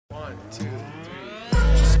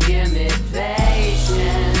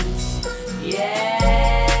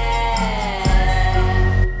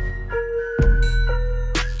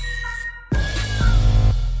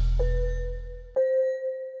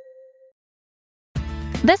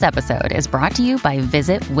This episode is brought to you by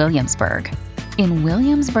Visit Williamsburg. In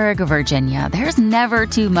Williamsburg, Virginia, there's never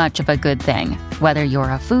too much of a good thing. Whether you're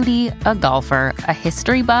a foodie, a golfer, a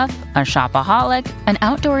history buff, a shopaholic, an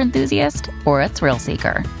outdoor enthusiast, or a thrill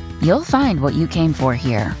seeker, you'll find what you came for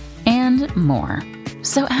here and more.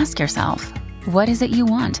 So ask yourself, what is it you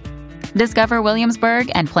want? Discover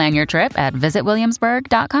Williamsburg and plan your trip at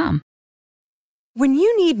visitwilliamsburg.com. When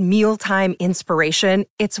you need mealtime inspiration,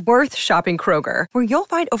 it's worth shopping Kroger, where you'll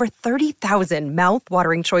find over 30,000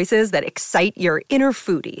 mouth-watering choices that excite your inner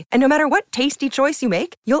foodie. And no matter what tasty choice you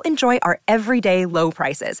make, you'll enjoy our everyday low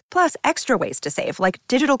prices, plus extra ways to save, like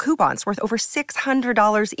digital coupons worth over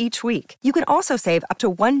 $600 each week. You can also save up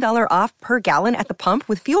to $1 off per gallon at the pump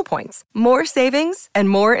with fuel points. More savings and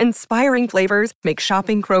more inspiring flavors make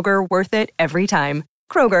shopping Kroger worth it every time.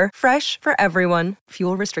 Kroger, fresh for everyone.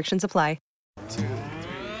 Fuel restrictions apply.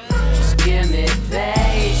 Just give me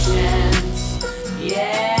patience,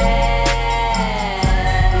 yeah.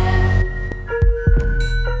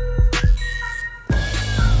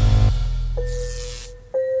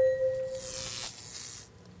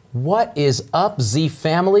 What is up, Z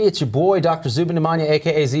family? It's your boy, Dr. Zubin Damania,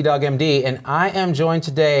 aka Z-Dog MD, and I am joined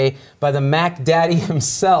today by the Mac Daddy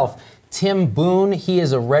himself, Tim Boone. He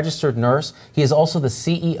is a registered nurse. He is also the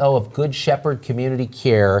CEO of Good Shepherd Community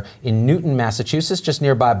Care in Newton, Massachusetts, just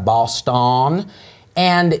nearby Boston.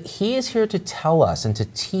 And he is here to tell us and to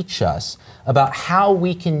teach us about how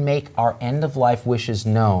we can make our end-of-life wishes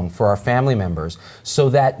known for our family members so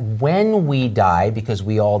that when we die, because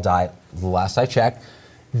we all die, the last I checked,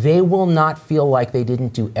 they will not feel like they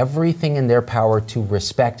didn't do everything in their power to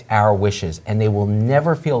respect our wishes, and they will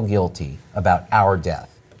never feel guilty about our death.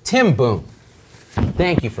 Tim Boone,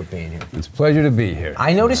 thank you for being here. It's a pleasure to be here.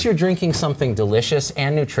 I notice you're drinking something delicious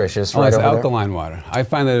and nutritious right it's over alkaline water. I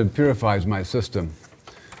find that it purifies my system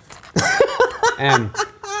and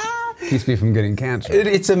keeps me from getting cancer.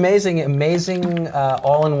 It's amazing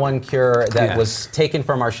all-in-one cure that was taken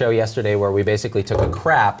from our show yesterday, where we basically took a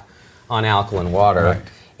crap on alkaline water. Right.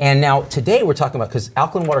 And now today we're talking about, because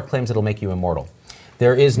alkaline water claims it'll make you immortal.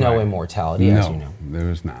 There is no immortality, as you know. No, there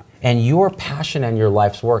is not. And your passion and your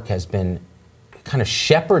life's work has been kind of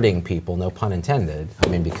shepherding people, no pun intended. I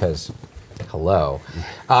mean, because, hello.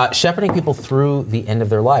 Shepherding people through the end of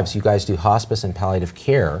their lives. You guys do hospice and palliative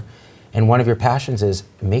care. And one of your passions is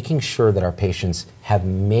making sure that our patients have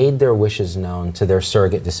made their wishes known to their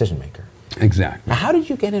surrogate decision maker. Exactly. Now, how did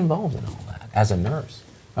you get involved in all that as a nurse?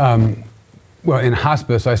 Well, in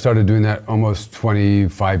hospice, I started doing that almost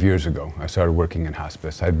 25 years ago. I started working in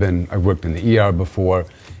hospice. I've worked in the ER before,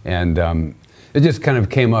 and it just kind of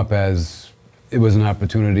came up as it was an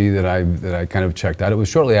opportunity that I kind of checked out. It was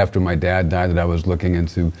shortly after my dad died that I was looking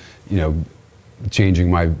into,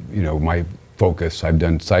 changing my focus. I've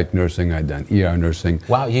done psych nursing, I've done ER nursing.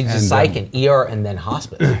 Wow, you did psych and ER and then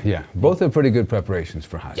hospice. Yeah, both are pretty good preparations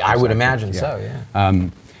for hospice. Yeah, I would imagine so, yeah.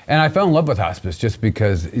 And I fell in love with hospice just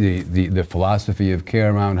because the philosophy of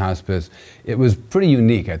care around hospice, it was pretty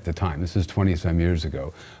unique at the time. This is 20-some years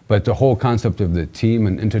ago. But the whole concept of the team,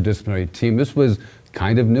 an interdisciplinary team, this was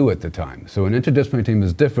kind of new at the time. So an interdisciplinary team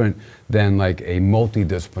is different than like a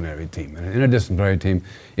multidisciplinary team. And an interdisciplinary team,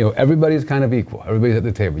 everybody's kind of equal. Everybody's at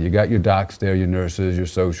the table. You got your docs there, your nurses, your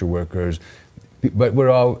social workers, but we're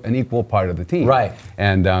all an equal part of the team. Right.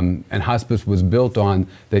 And hospice was built on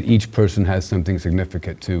that each person has something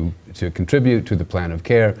significant to contribute to the plan of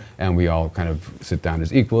care, and we all kind of sit down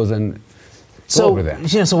as equals and go over that.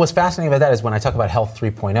 So what's fascinating about that is when I talk about Health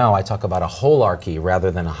 3.0, I talk about a holarchy rather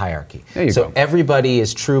than a hierarchy. There you go. Everybody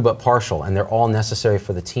is true but partial, and they're all necessary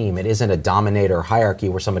for the team. It isn't a dominator hierarchy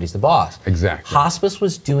where somebody's the boss. Exactly. Hospice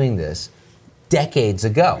was doing this decades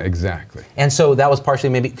ago. Exactly. And so that was partially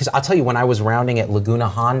maybe, because I'll tell you, when I was rounding at Laguna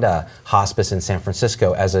Honda Hospice in San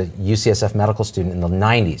Francisco as a UCSF medical student in the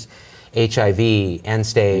 90s, HIV, end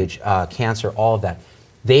stage, cancer, all of that,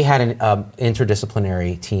 they had an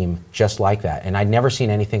interdisciplinary team just like that. And I'd never seen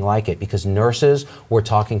anything like it, because nurses were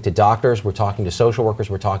talking to doctors, we're talking to social workers,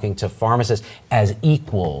 we're talking to pharmacists as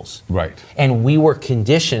equals. Right. And we were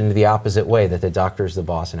conditioned the opposite way, that the doctor's the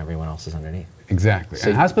boss and everyone else is underneath. Exactly.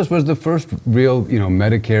 And hospice was the first real,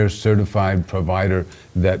 Medicare certified provider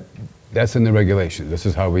that's in the regulations. This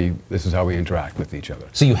is how we interact with each other.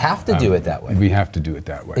 So you have to do it that way. We have to do it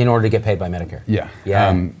that way. In order to get paid by Medicare. Yeah.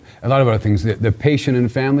 Yeah. A lot of other things. The patient and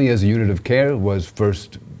family as a unit of care was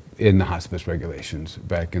first in the hospice regulations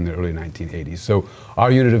back in the early 1980s. So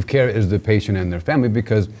our unit of care is the patient and their family,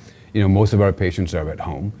 because most of our patients are at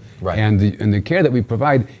home. Right. And the care that we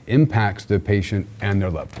provide impacts the patient and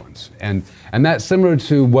their loved ones. And that's similar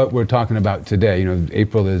to what we're talking about today.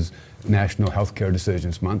 April is National Healthcare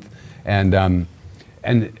Decisions Month. And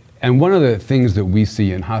And one of the things that we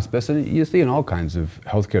see in hospice, and you see in all kinds of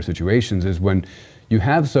healthcare situations, is when you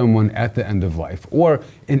have someone at the end of life, or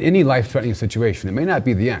in any life-threatening situation, it may not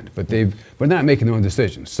be the end, but they're not making their own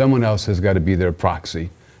decisions. Someone else has got to be their proxy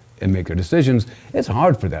and make their decisions. It's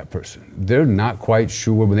hard for that person. They're not quite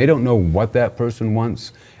sure, when they don't know what that person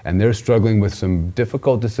wants, and they're struggling with some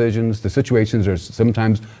difficult decisions. The situations are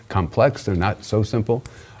sometimes complex, they're not so simple.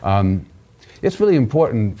 It's really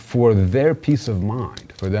important for their peace of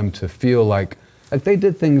mind, for them to feel like they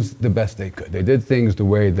did things the best they could. They did things the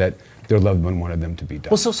way that their loved one wanted them to be done.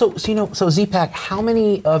 Well, so Z-Pack, how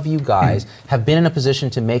many of you guys have been in a position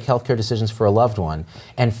to make healthcare decisions for a loved one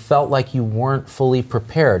and felt like you weren't fully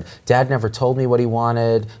prepared? Dad never told me what he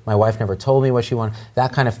wanted, my wife never told me what she wanted,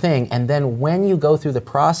 that kind of thing. And then when you go through the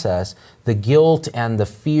process, the guilt and the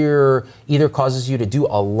fear either causes you to do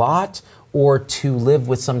a lot or to live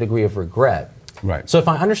with some degree of regret. Right. So if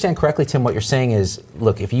I understand correctly, Tim, what you're saying is,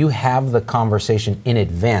 look, if you have the conversation in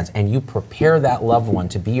advance and you prepare that loved one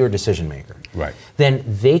to be your decision maker, right, then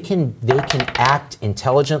they can act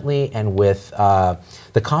intelligently and with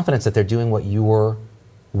the confidence that they're doing what your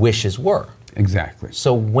wishes were. Exactly.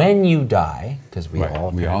 So when you die, because we all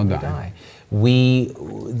die,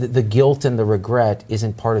 the guilt and the regret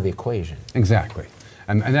isn't part of the equation. Exactly.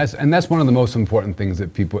 And that's one of the most important things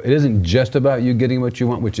that people, it isn't just about you getting what you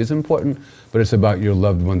want, which is important, but it's about your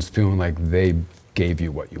loved ones feeling like they gave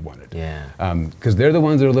you what you wanted. Yeah. Because they're the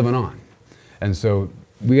ones that are living on. And so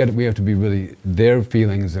we have to be really, their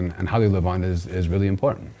feelings and how they live on is really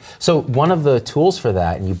important. So one of the tools for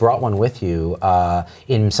that, and you brought one with you,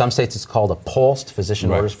 in some states it's called a POLST,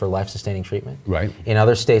 Physician Orders for Life-Sustaining Treatment. Right. In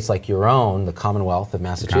other states like your own, the Commonwealth of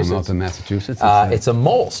Massachusetts. It's a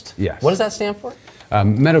MOLST. Yes. What does that stand for?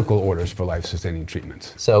 Medical orders for life-sustaining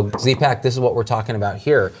treatments. So Z-Pack, this is what we're talking about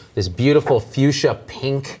here. This beautiful fuchsia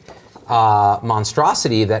pink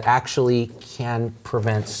monstrosity that actually can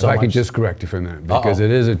prevent so much. If I could just correct you for a minute, because it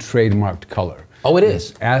is a trademarked color. Oh, it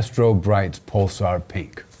is? Astro Bright's Pulsar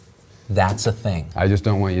Pink. That's a thing. I just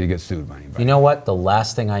don't want you to get sued by anybody. You know what? The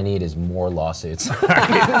last thing I need is more lawsuits.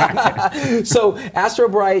 So, Astro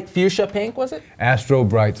Bright Fuchsia Pink, was it? Astro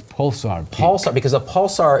Bright's Pulsar Pink. Pulsar, because a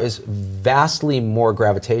pulsar is vastly more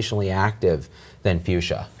gravitationally active than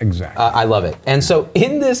fuchsia. Exactly. I love it. And so,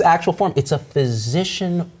 in this actual form, it's a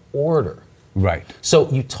physician order. Right.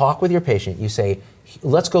 So, you talk with your patient, you say,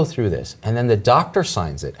 let's go through this, and then the doctor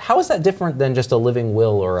signs it. How is that different than just a living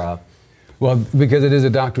will or a... Well, because it is a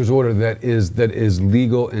doctor's order that is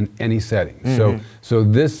legal in any setting. Mm-hmm. So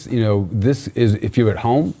this is, if you're at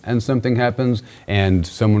home and something happens and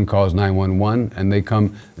someone calls 911 and they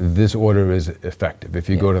come, this order is effective. If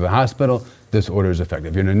you go to the hospital, this order is effective.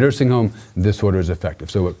 If you're in a nursing home, this order is effective.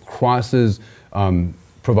 So it crosses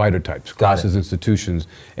provider types, crosses institutions,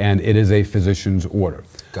 and it is a physician's order.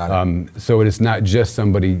 Got it. So it is not just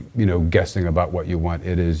somebody guessing about what you want.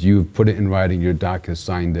 It is, you've put it in writing, your doc has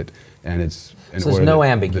signed it, and it's an order there's no that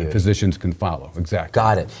ambiguity. Physicians can follow. Exactly.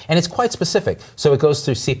 Got it. And it's quite specific. So it goes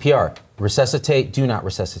through CPR, resuscitate, do not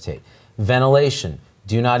resuscitate. Ventilation,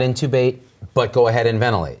 do not intubate, but go ahead and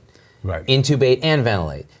ventilate. Right. Intubate and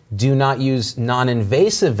ventilate. Do not use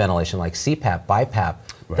non-invasive ventilation like CPAP, BiPAP.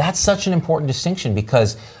 Right. That's such an important distinction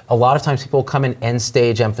because a lot of times people come in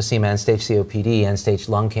end-stage emphysema, end-stage COPD, end-stage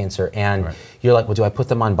lung cancer, and you're like, well, do I put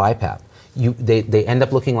them on BiPAP? They end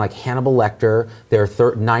up looking like Hannibal Lecter.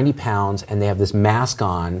 They're 90 pounds and they have this mask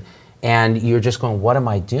on, and you're just going, what am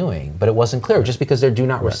I doing? But it wasn't clear. Just because they're do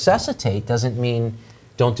not resuscitate doesn't mean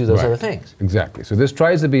don't do those other things. Exactly. So this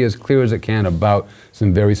tries to be as clear as it can about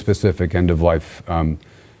some very specific end-of-life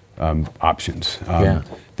options.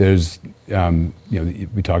 There's,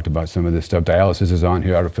 we talked about some of this stuff. Dialysis is on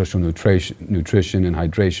here, artificial nutrition and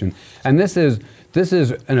hydration, and this is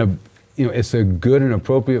it's a good and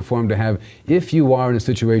appropriate form to have if you are in a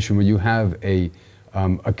situation where you have a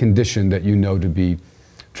condition that you know to be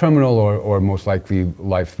terminal or most likely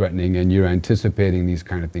life-threatening, and you're anticipating these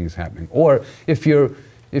kind of things happening. Or if you're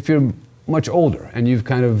much older and you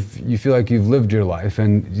feel like you've lived your life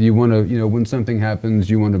and you want to, when something happens,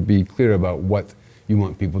 you want to be clear about what you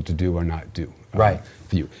want people to do or not do. Right.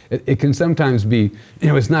 For you. It can sometimes be,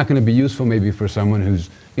 it's not going to be useful maybe for someone who's,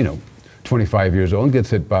 25 years old and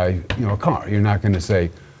gets hit by, a car. You're not going to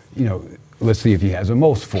say, let's see if he has a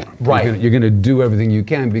MOS form. Right. You're going to do everything you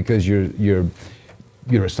can because your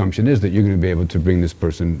assumption is that you're going to be able to bring this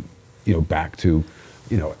person, back to,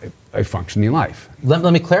 a functioning life.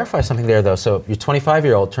 Let me clarify something there, though. So your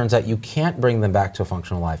 25-year-old, turns out you can't bring them back to a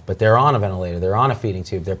functional life, but they're on a ventilator, they're on a feeding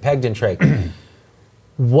tube, they're pegged in trach.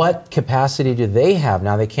 What capacity do they have?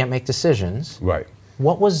 Now they can't make decisions. Right.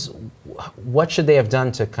 what should they have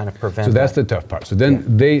done to kind of prevent So that's that? the tough part. So then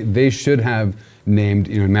they should have named,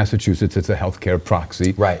 in Massachusetts it's a healthcare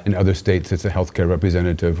proxy. Right. In other states it's a healthcare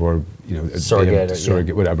representative or Surrogate,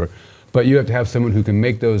 surrogate, whatever. But you have to have someone who can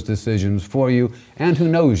make those decisions for you and who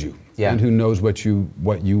knows you. Yeah. And who knows what you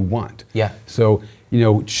want. Yeah. So,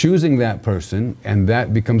 choosing that person, and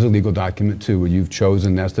that becomes a legal document too, where you've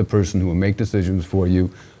chosen that's the person who will make decisions for you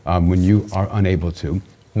when you are unable to.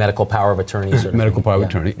 Medical power of attorney. Sort of Medical thing. power of Yeah.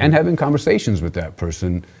 attorney, and having conversations with that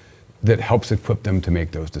person that helps equip them to make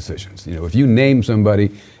those decisions. If you name somebody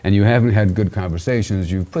and you haven't had good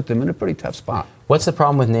conversations, you've put them in a pretty tough spot. What's the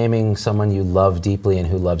problem with naming someone you love deeply and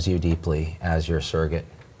who loves you deeply as your surrogate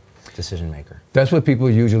decision maker? That's what people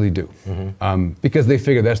usually do, Mm-hmm. because they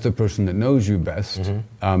figure that's the person that knows you best.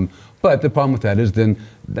 But the problem with that is then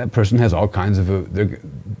that person has all kinds of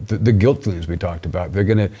the guilt feelings we talked about. They're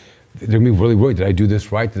gonna be really worried. Did I do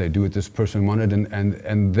this right? Did I do what this person wanted?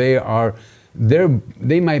 And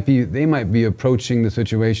they might be approaching the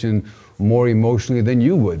situation more emotionally than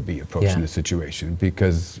you would be approaching Yeah. the situation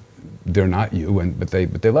because they're not you, but they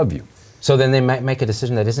love you. So then they might make a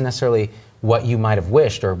decision that isn't necessarily what you might have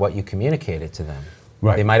wished or what you communicated to them.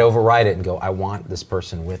 Right. They might override it and go, I want this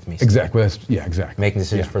person with me. Exactly. Exactly. Making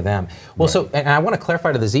decisions Yeah. for them. Well, Right. so, and I want to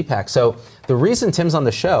clarify to the Z-Pack. So the reason Tim's on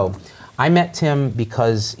the show, I met Tim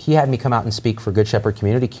because he had me come out and speak for Good Shepherd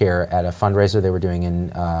Community Care at a fundraiser they were doing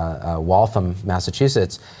in Waltham,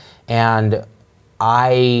 Massachusetts. And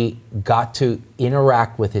I got to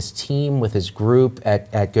interact with his team, with his group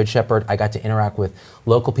at Good Shepherd. I got to interact with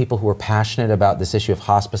local people who were passionate about this issue of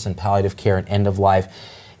hospice and palliative care and end of life.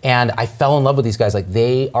 And I fell in love with these guys. Like,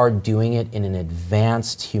 they are doing it in an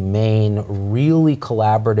advanced, humane, really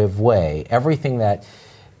collaborative way. Everything that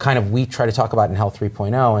kind of we try to talk about in Health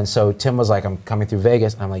 3.0. And so Tim was like, I'm coming through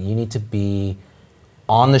Vegas. And I'm like, you need to be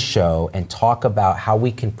on the show and talk about how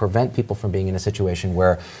we can prevent people from being in a situation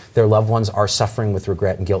where their loved ones are suffering with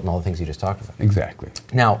regret and guilt and all the things you just talked about. Exactly.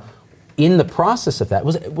 Now, in the process of that,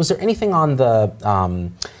 was there anything on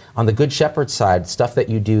the Good Shepherd side, stuff that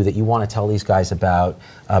you do that you want to tell these guys about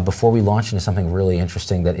before we launch into something really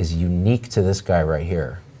interesting that is unique to this guy right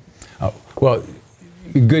here? Oh, well,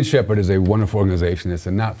 Good Shepherd is a wonderful organization. It's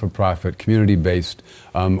a not-for-profit, community-based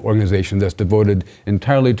organization that's devoted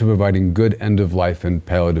entirely to providing good end-of-life and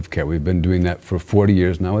palliative care. We've been doing that for 40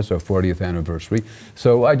 years now. It's our 40th anniversary.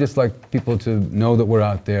 So I just like people to know that we're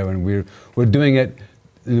out there and we're doing it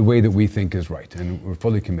in the way that we think is right, and we're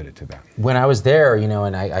fully committed to that. When I was there,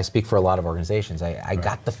 and I speak for a lot of organizations, I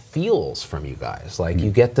got the feels from you guys. Like,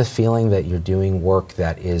 you get the feeling that you're doing work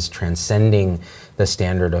that is transcending the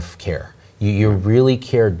standard of care. You really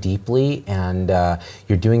care deeply, and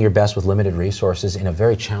you're doing your best with limited resources in a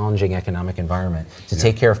very challenging economic environment to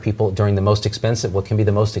take care of people during what can be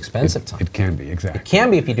the most expensive time. It can be, exactly. It can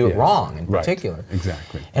be if you do it wrong, in Right. particular.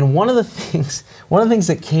 Exactly. And one of the things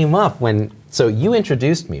that came up so you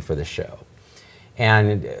introduced me for the show,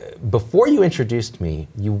 and before you introduced me,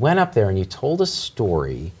 you went up there and you told a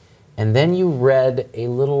story, and then you read a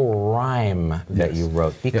little rhyme that Yes. you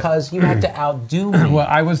wrote because you had to outdo me. Well,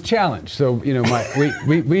 I was challenged, so we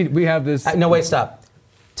have this. No, wait, stop.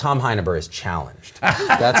 Tom Heineber is challenged.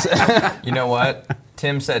 That's You know what?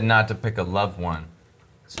 Tim said not to pick a loved one,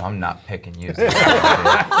 so I'm not picking you.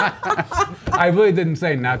 I really didn't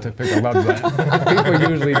say not to pick a loved one. People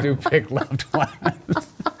usually do pick loved ones.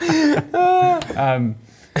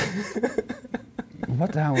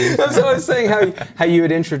 What the hell was That's what I was saying. How you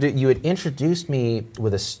had introduced me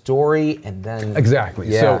with a story, and then Exactly.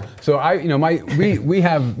 Yeah. So I, we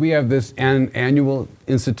have this annual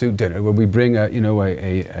institute dinner where we bring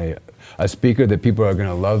a speaker that people are going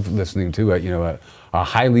to love listening to. A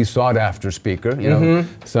highly sought after speaker.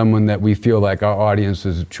 Someone that we feel like our audience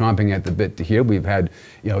is chomping at the bit to hear. We've had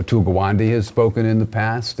Atul Gawande has spoken in the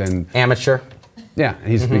past, and amateur. yeah,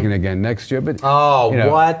 he's speaking again next year. But Oh, you know,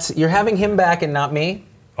 what? You're having him back and not me?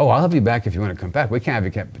 Oh, I'll have you back if you want to come back. We can't have you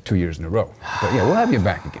kept 2 years in a row. But yeah, we'll have you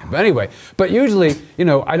back again. But anyway, usually,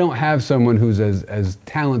 I don't have someone who's as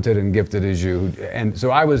talented and gifted as you. And so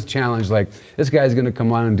I was challenged, like, this guy's going to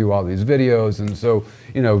come on and do all these videos. And so,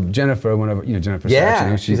 Jennifer, Jennifer Yeah,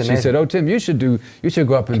 Sachs, she's she amazing. said, "Oh, Tim, you should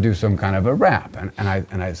go up and do some kind of a rap." And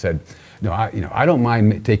I said, "No, I don't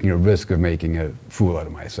mind taking a risk of making a fool out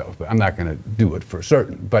of myself, but I'm not going to do it for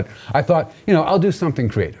certain." But I thought, I'll do something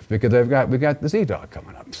creative because we've got the Z-Dog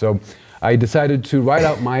coming up. So I decided to write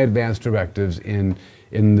out my advance directives in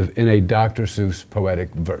a Dr. Seuss poetic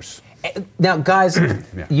verse. Now, guys,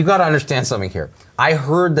 you got to understand something here. I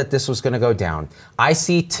heard that this was going to go down. I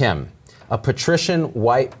see Tim, a patrician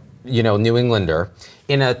white, New Englander,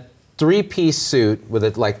 in a three-piece suit with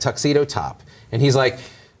a tuxedo top, And he's like,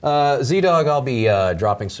 Z-Dog, I'll be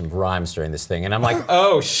dropping some rhymes during this thing. And I'm like,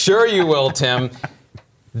 oh, sure you will, Tim.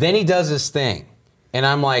 Then he does this thing. And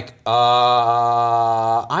I'm like,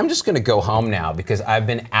 I'm just going to go home now because I've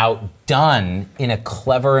been outdone in a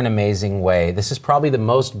clever and amazing way. This is probably the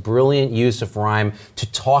most brilliant use of rhyme to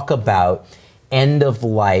talk about end of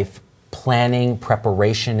life planning,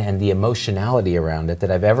 preparation, and the emotionality around it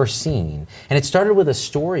that I've ever seen. And it started with a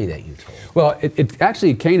story that you told. Well, it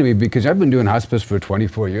actually came to me because I've been doing hospice for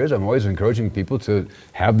 24 years. I'm always encouraging people to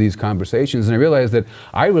have these conversations. And I realized that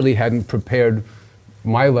I really hadn't prepared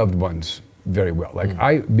my loved ones very well.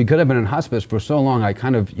 Because I've been in hospice for so long, I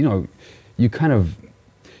kind of, you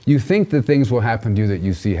think that things will happen to you that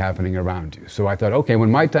you see happening around you. So I thought, okay,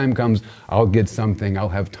 when my time comes, I'll get something, I'll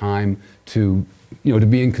have time to, to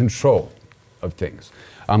be in control of things.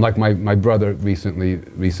 Like my brother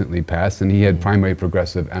recently passed, and he had primary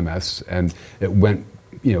progressive MS, and it went,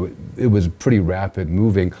 it was pretty rapid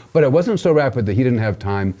moving, but it wasn't so rapid that he didn't have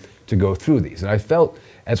time to go through these. And I felt,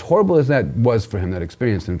 as horrible as that was for him, that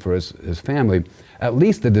experience, and for his family, at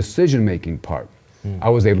least the decision-making part, I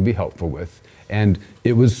was able to be helpful with. And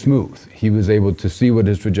it was smooth. He was able to see what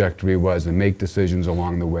his trajectory was and make decisions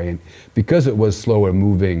along the way. And because it was slower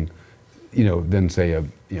moving, than say an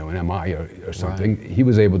MI or something, right, he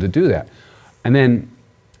was able to do that.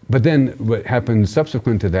 But then what happened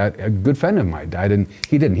subsequent to that, a good friend of mine died, and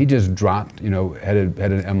he didn't. He just dropped, had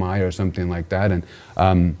an MI or something like that, and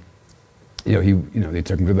they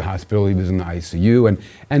took him to the hospital. He was in the ICU,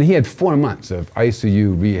 and he had 4 months of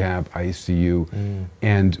ICU, rehab, ICU,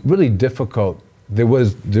 and really difficult.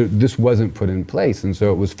 This wasn't put in place, and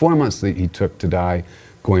so it was 4 months that he took to die,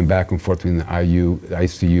 going back and forth between the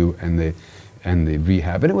ICU and the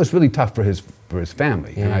rehab, and it was really tough for his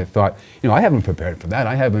family. Yeah. And I thought, I haven't prepared for that.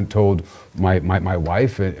 I haven't told my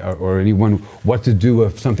wife or anyone what to do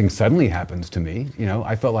if something suddenly happens to me.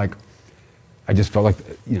 I just felt like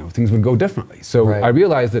things would go differently. So right, I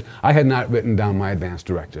realized that I had not written down my advance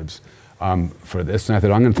directives for this, and I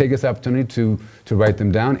thought I'm going to take this opportunity to write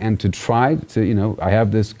them down and to try to, I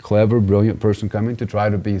have this clever, brilliant person coming to try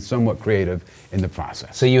to be somewhat creative in the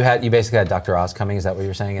process. So you basically had Dr. Oz coming, is that what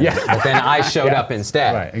you're saying? Yeah. But then I showed up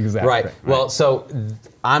instead. Right, exactly. Right. Well, so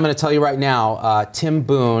I'm going to tell you right now, Tim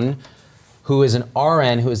Boone, who is an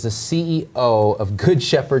RN, who is the CEO of Good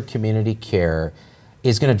Shepherd Community Care,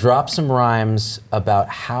 is going to drop some rhymes about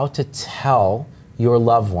how to tell your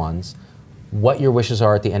loved ones what your wishes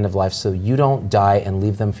are at the end of life so you don't die and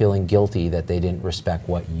leave them feeling guilty that they didn't respect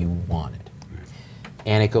what you wanted. Right.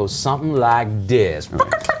 And it goes something like this. All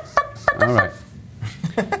right.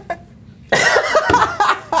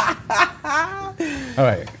 All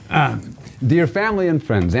right. Dear family and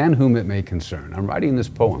friends, and whom it may concern, I'm writing this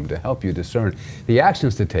poem to help you discern the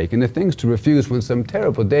actions to take and the things to refuse when some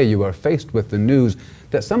terrible day you are faced with the news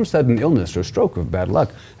that some sudden illness or stroke of bad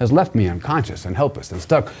luck has left me unconscious and helpless and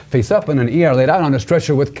stuck face up in an ER, laid out on a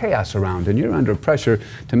stretcher with chaos around, and you're under pressure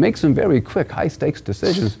to make some very quick, high-stakes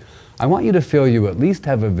decisions. I want you to feel you at least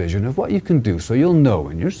have a vision of what you can do so you'll know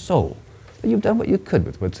in your soul that you've done what you could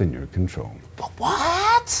with what's in your control. But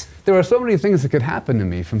what? There are so many things that could happen to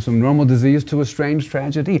me, from some normal disease to a strange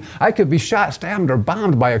tragedy. I could be shot, stabbed, or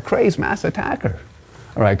bombed by a crazed mass attacker.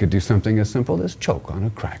 Or I could do something as simple as choke on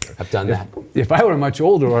a cracker. I've done that. If I were much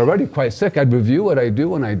older or already quite sick, I'd review what I do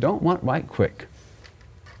when I don't want right quick.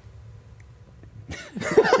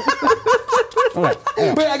 All right.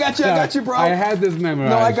 Wait, I got you, bro. I had this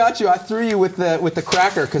memorized. No, I got you. I threw you with the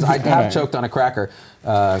cracker because I have choked on a cracker.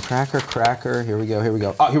 Cracker. Here we go.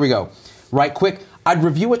 Oh, here we go. Right quick. I'd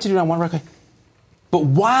review what to do on one record. But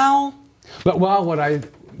while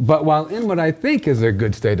in what I think is a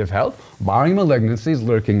good state of health, barring malignancies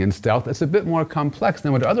lurking in stealth, it's a bit more complex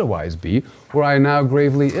than would otherwise be, were I now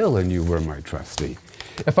gravely ill and you were my trustee.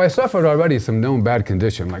 If I suffered already some known bad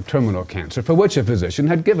condition like terminal cancer, for which a physician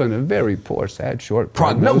had given a very poor, sad, short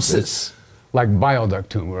prognosis, like bile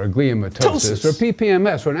duct tumor or gliomatosis or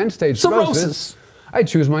PPMS or an end-stage cirrhosis, I'd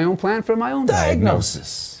choose my own plan for my own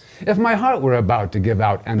diagnosis. If my heart were about to give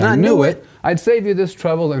out and I knew it, I'd save you this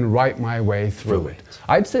trouble and write my way through it.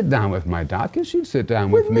 I'd sit down with my doc and she'd sit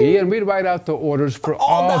down with me, and we'd write out the orders for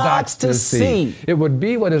all docs to see. It would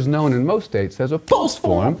be what is known in most states as a post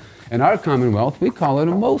form. In our Commonwealth, we call it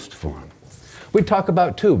a most form. We'd talk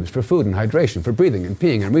about tubes for food and hydration, for breathing and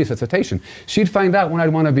peeing and resuscitation. She'd find out when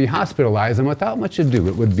I'd want to be hospitalized, and without much ado,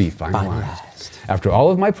 it would be finalized. After all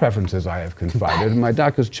of my preferences I have confided, and my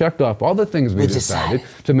doc has checked off all the things we decided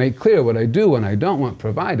to make clear what I do and I don't want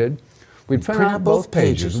provided, we'd print out both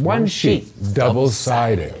pages, one sheet,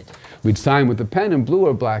 double-sided. We'd sign with a pen in blue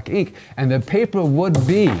or black ink, and the paper would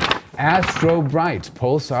be Astro Bright's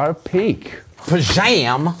Pulsar Peak.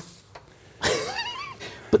 pajam.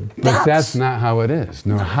 But that's not how it is,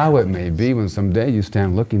 nor how it may be when someday you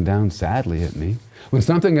stand looking down sadly at me. When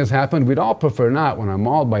something has happened, we'd all prefer not, when I'm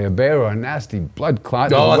mauled by a bear or a nasty blood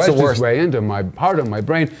clot Oh, that's the wedged its worst. way into my heart and my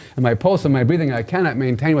brain and my pulse and my breathing I cannot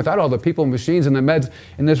maintain without all the people, machines, and the meds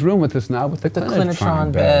in this room with us now with the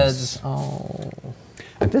Clinitron beds. Oh.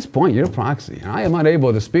 At this point, you're proxy, and I am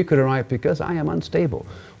unable to speak or write because I am unstable.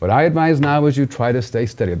 What I advise now is you try to stay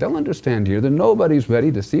steady. They'll understand here that nobody's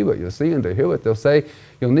ready to see what you'll see and to hear what they'll say.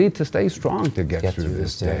 You'll need to stay strong to get through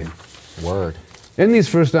this day. Word. In these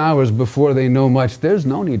first hours before they know much, there's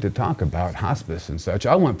no need to talk about hospice and such.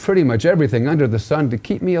 I want pretty much everything under the sun to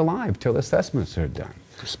keep me alive till assessments are done.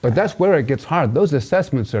 But that's where it gets hard. Those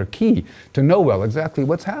assessments are key to know well exactly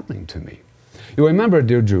what's happening to me. You remember,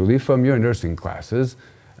 dear Julie, from your nursing classes,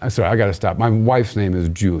 I'm sorry, I got to stop. My wife's name is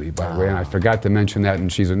Julie, by the way, and I forgot to mention that,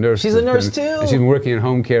 and she's a nurse. She's a nurse, too. And she's been working in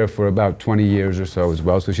home care for about 20 years or so as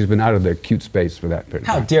well, so she's been out of the acute space for that period of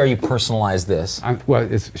How time. dare you personalize this?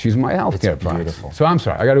 She's my healthcare It's proxy. beautiful. So I'm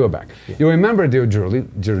sorry, I got to go back. Yeah. You remember, dear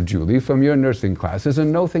Julie, from your nursing classes,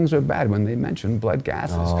 and know things are bad when they mention blood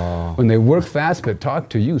gases. Oh. When they work fast but talk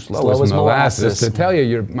to you slow as molasses to tell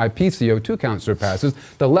you my PCO2 count surpasses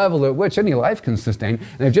the level at which any life can sustain,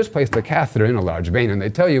 and they've just placed a catheter in a large vein, and they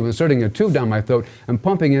tell you inserting a tube down my throat and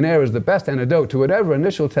pumping in air is the best antidote to whatever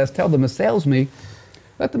initial test tell them assails me.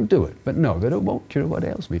 Let them do it, but know that it won't cure what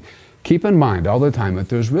ails me. Keep in mind all the time that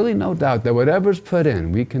there's really no doubt that whatever's put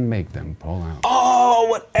in, we can make them pull out. Oh,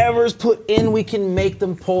 whatever's put in, we can make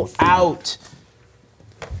them pull out.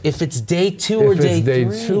 If it's day 2 or day 3. If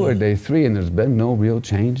it's day 2 or day 3 and there's been no real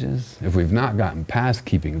changes, if we've not gotten past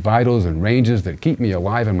keeping vitals and ranges that keep me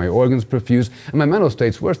alive and my organs perfused, and my mental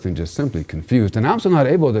state's worse than just simply confused, and I'm still not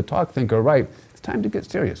able to talk, think, or write, it's time to get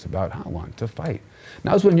serious about how I want to fight.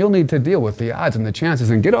 Now's when you'll need to deal with the odds and the chances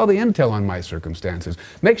and get all the intel on my circumstances.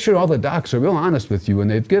 Make sure all the docs are real honest with you and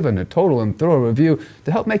they've given a total and thorough review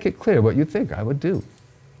to help make it clear what you think I would do.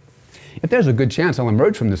 If there's a good chance I'll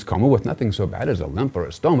emerge from this coma with nothing so bad as a limp or a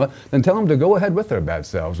stoma, then tell them to go ahead with their bad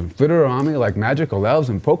selves and flitter on me like magical elves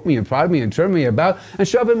and poke me and prod me and turn me about and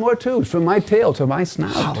shove in more tubes from my tail to my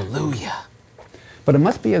snout. Hallelujah. But it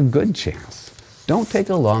must be a good chance. Don't take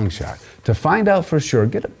a long shot. To find out for sure,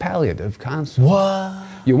 get a palliative consult. What?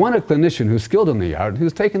 You want a clinician who's skilled in the art,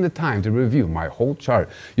 who's taken the time to review my whole chart.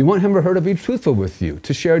 You want him or her to be truthful with you,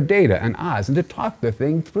 to share data and odds, and to talk the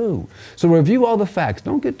thing through. So review all the facts.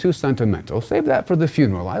 Don't get too sentimental. Save that for the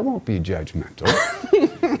funeral. I won't be judgmental.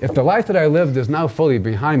 If the life that I lived is now fully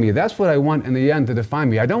behind me, that's what I want in the end to define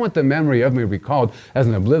me. I don't want the memory of me recalled as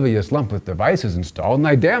an oblivious lump with devices installed, and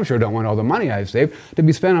I damn sure don't want all the money I've saved to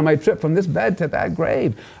be spent on my trip from this bed to that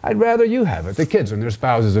grave. I'd rather you have it, the kids and their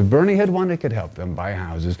spouses. If Bernie had one, it could help them buy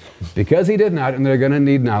houses. Because he did not, and they're going to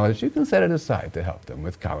need knowledge, you can set it aside to help them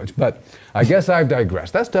with college. But I guess I've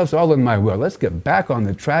digressed. That stuff's all in my will. Let's get back on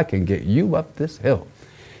the track and get you up this hill.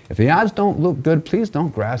 If the odds don't look good, please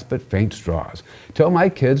don't grasp at faint straws. Tell my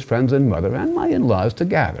kids, friends, and mother, and my in-laws to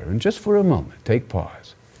gather, and just for a moment, take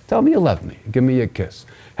pause. Tell me you love me, give me a kiss.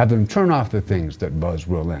 Have them turn off the things that buzz,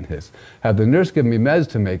 roll, and hiss. Have the nurse give me meds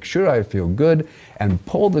to make sure I feel good, and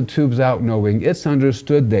pull the tubes out knowing it's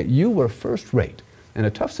understood that you were first rate. In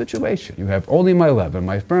a tough situation, you have only my love and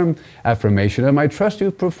my firm affirmation and my trust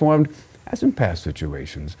you've performed, as in past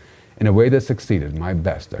situations, in a way that exceeded my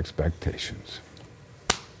best expectations.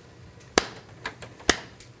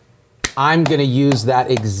 I'm going to use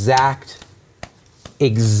that exact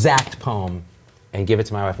poem and give it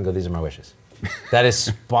to my wife and go, these are my wishes. That is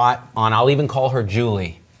spot on. I'll even call her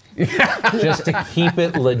Julie, just to keep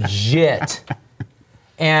it legit.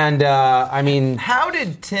 And I mean, How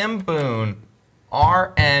did Tim Boone,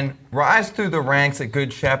 RN, rise through the ranks at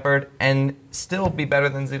Good Shepherd and still be better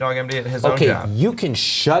than Z-Dog MD at his own okay, job? you can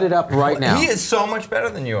shut it up right now. He is so much better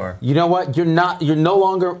than you are. You know what? You're no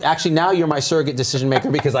longer, actually now you're my surrogate decision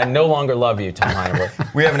maker because I no longer love you, Tom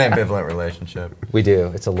Heineberg. We have an ambivalent relationship. We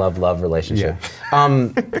do. It's a love-love relationship. Yeah.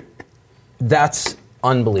 That's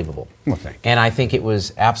unbelievable. Well, thank you. And I think it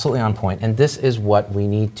was absolutely on point. And this is what we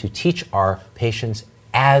need to teach our patients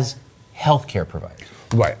as healthcare providers.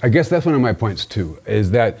 Right. I guess that's one of my points too.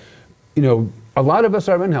 Is that, a lot of us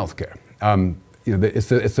are in healthcare. I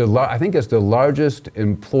think it's the largest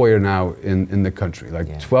employer now in the country. Like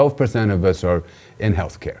 12% of us are in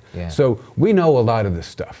healthcare. Yeah. So we know a lot of this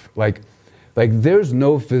stuff. Like there's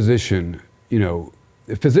no physician.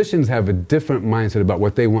 Physicians have a different mindset about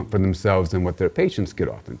what they want for themselves than what their patients get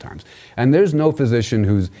oftentimes. And there's no physician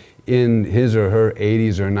who's in his or her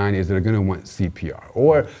 80s or 90s that are going to want CPR,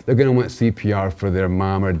 or they're going to want CPR for their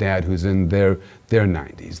mom or dad who's in their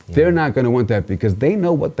 90s. Yeah. They're not going to want that because they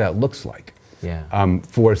know what that looks like.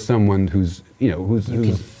 for someone who's, You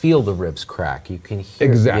can feel the ribs crack. You can hear.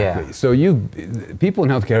 Exactly. Yeah. So people in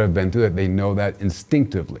healthcare have been through that. They know that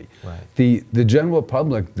instinctively. Right. The general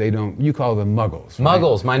public, they don't. You call them muggles. Right?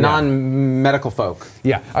 Muggles, my non-medical folk.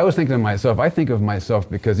 Yeah. I was thinking of myself. I think of myself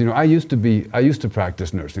because I used to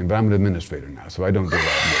practice nursing, but I'm an administrator now, so I don't do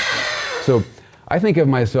that. So I think of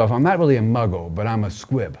myself. I'm not really a muggle, but I'm a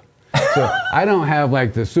squib. So I don't have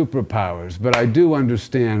like the superpowers, but I do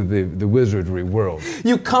understand the wizardry world.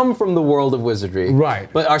 You come from the world of wizardry,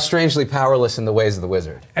 right? But are strangely powerless in the ways of the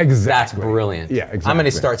wizard. Exactly. That's brilliant. Yeah, exactly. I'm going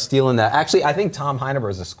to start stealing that. Actually, I think Tom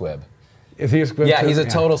Heineber is a squib. Is he a squib? Yeah, too? he's a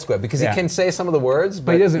total squib because he can say some of the words,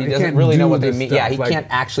 but he doesn't can't really know do what they the mean. stuff. Yeah, he Like, can't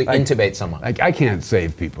actually intubate someone. Like I can't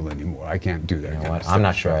save people anymore. I can't do that. You know kind what? of stuff. I'm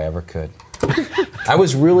not sure I ever could. I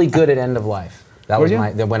was really good at end of life. That was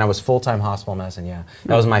when I was full-time hospital medicine,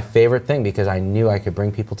 That was my favorite thing because I knew I could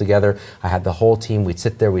bring people together. I had the whole team. We'd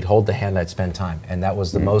sit there, we'd hold the hand, I'd spend time. And that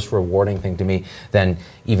was the most rewarding thing to me than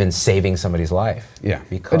even saving somebody's life. Yeah,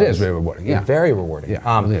 because it is very rewarding. Yeah. Very rewarding.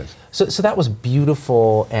 Yeah, it is. So that was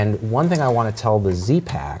beautiful. And one thing I want to tell the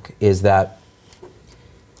Z-Pack is that,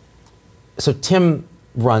 so Tim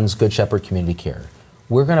runs Good Shepherd Community Care.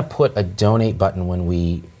 We're going to put a donate button when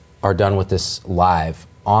we are done with this live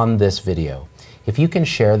on this video. If you can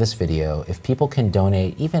share this video, if people can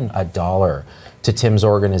donate even $1 to Tim's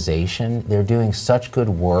organization, they're doing such good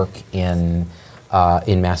work in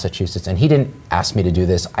Massachusetts. And he didn't ask me to do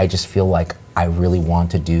this. I just feel like I really want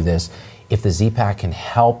to do this. If the Z-Pack can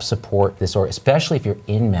help support this, or especially if you're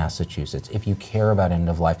in Massachusetts, if you care about end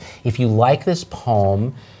of life, if you like this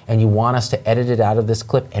poem and you want us to edit it out of this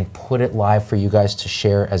clip and put it live for you guys to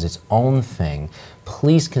share as its own thing,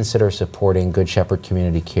 please consider supporting Good Shepherd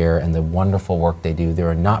Community Care and the wonderful work they do.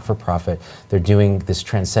 They're a not-for-profit. They're doing this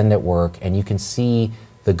transcendent work, and you can see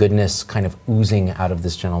the goodness kind of oozing out of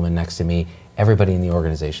this gentleman next to me. Everybody in the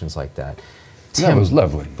organization's like that. Tim That was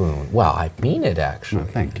lovely. Boone. Well, I mean it, actually. Oh,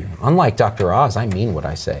 thank you. Unlike Dr. Oz, I mean what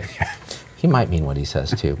I say. He might mean what he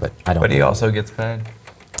says, too, but I don't But he know. also gets paid.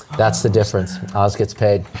 That's the difference. Oz gets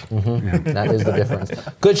paid. That is the difference.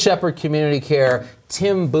 Good Shepherd Community Care,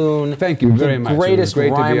 Tim Boone. Thank you very much. It was Greatest great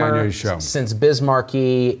to be on rhymer your show. since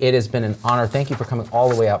Bismarcky. It has been an honor. Thank you for coming all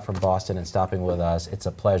the way out from Boston and stopping with us. It's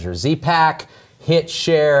a pleasure. Z-Pack, hit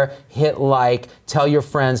share, hit like, tell your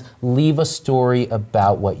friends, leave a story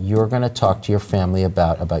about what you're going to talk to your family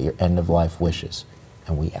about your end of life wishes.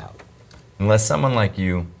 And we out. Unless someone like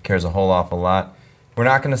you cares a whole awful lot, we're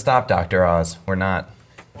not going to stop Dr. Oz. We're not.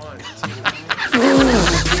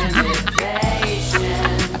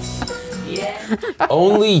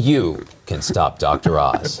 Only you can stop Dr.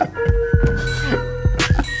 Oz.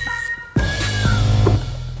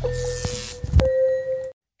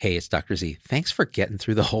 Hey, it's Dr. Z. Thanks for getting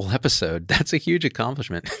through the whole episode. That's a huge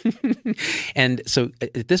accomplishment. And so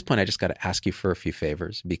at this point, I just got to ask you for a few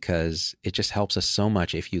favors because it just helps us so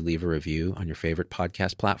much if you leave a review on your favorite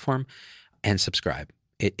podcast platform and subscribe.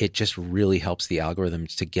 It just really helps the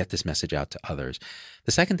algorithms to get this message out to others.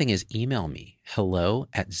 The second thing is email me,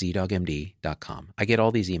 hello@zdogmd.com. I get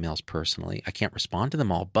all these emails personally. I can't respond to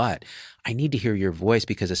them all, but I need to hear your voice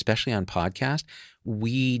because especially on podcast,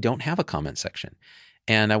 we don't have a comment section.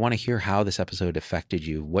 And I want to hear how this episode affected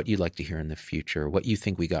you, what you'd like to hear in the future, what you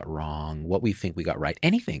think we got wrong, what we think we got right,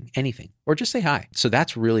 anything, or just say hi. So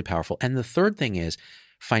that's really powerful. And the third thing is,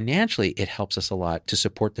 financially, it helps us a lot to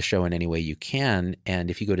support the show in any way you can.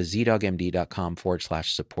 And if you go to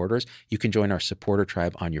zdogmd.com/supporters, you can join our supporter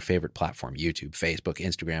tribe on your favorite platform, YouTube, Facebook,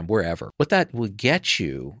 Instagram, wherever. What that will get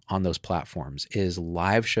you on those platforms is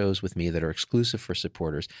live shows with me that are exclusive for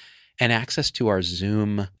supporters and access to our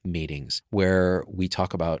Zoom meetings where we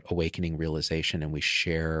talk about awakening realization and we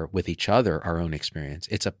share with each other our own experience.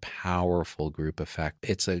 It's a powerful group effect.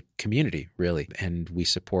 It's a community, really. And we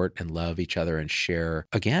support and love each other and share,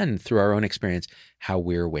 again, through our own experience, how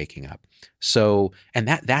we're waking up. So, and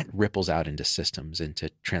that ripples out into systems, into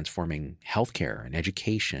transforming healthcare and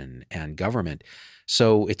education and government.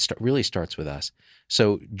 So it really starts with us.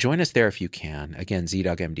 So join us there if you can. Again,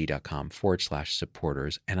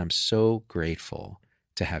 zdogmd.com/supporters. And I'm so grateful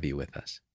to have you with us.